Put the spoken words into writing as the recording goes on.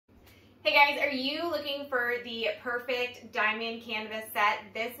Hey guys, are you looking for the perfect diamond canvas set?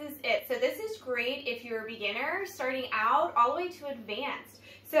 This is it. So this is great if you're a beginner starting out all the way to advanced.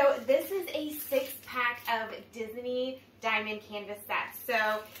 So this is a 6-pack of Disney diamond canvas sets.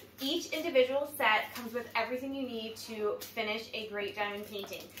 So each individual set comes with everything you need to finish a great diamond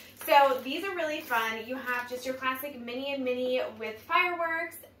painting. So these are really fun. You have just your classic Minnie and Minnie with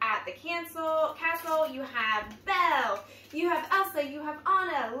fireworks at the castle. You have Belle, you have Elsa, you have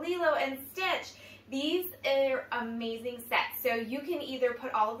Anna, Lilo, and Stitch. These are amazing sets. So you can either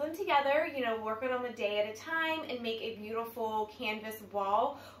put all of them together, work it on a day at a time and make a beautiful canvas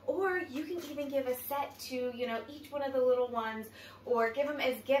wall, or you can even give a set to, each one of the little ones, or give them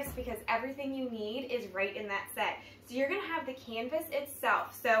as gifts because everything you need is right in that set. So you're gonna have the canvas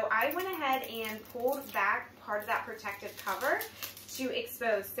itself. So I went ahead and pulled back part of that protective cover to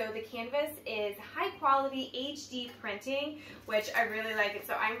expose. So the canvas is high quality HD printing, which I really like it.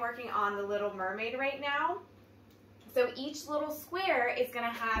 So I'm working on the Little Mermaid right now. So each little square is going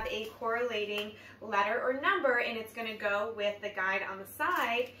to have a correlating letter or number, and it's going to go with the guide on the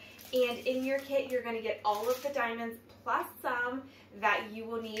side. And in your kit, you're going to get all of the diamonds plus some that you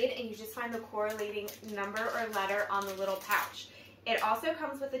will need, and you just find the correlating number or letter on the little pouch. It also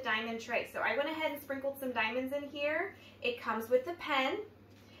comes with a diamond tray. So I went ahead and sprinkled some diamonds in here. It comes with the pen.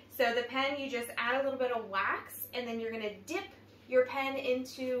 So the pen, you just add a little bit of wax, and then you're going to dip your pen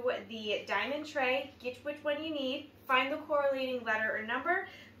into the diamond tray, get which one you need, find the correlating letter or number,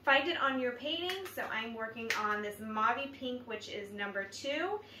 find it on your painting. So I'm working on this mauve pink, which is number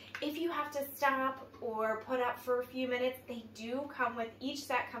 2. If you have to stop or put up for a few minutes, they do come with, each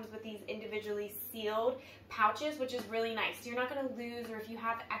set comes with these individually sealed pouches, which is really nice. So you're not going to lose, or if you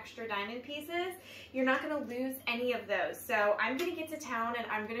have extra diamond pieces, you're not going to lose any of those. So I'm going to get to town and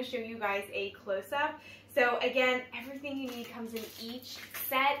I'm going to show you guys a close-up. So again, everything you need comes in each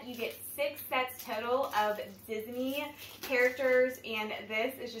set. You get 6 sets total of Disney characters, and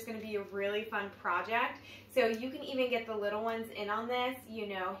this is just going to be a really fun project. So you can even get the little ones in on this,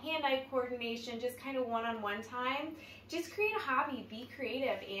 hand-eye coordination, just kind of one-on-one time. Just create a hobby, be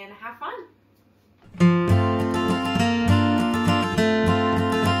creative, and have fun.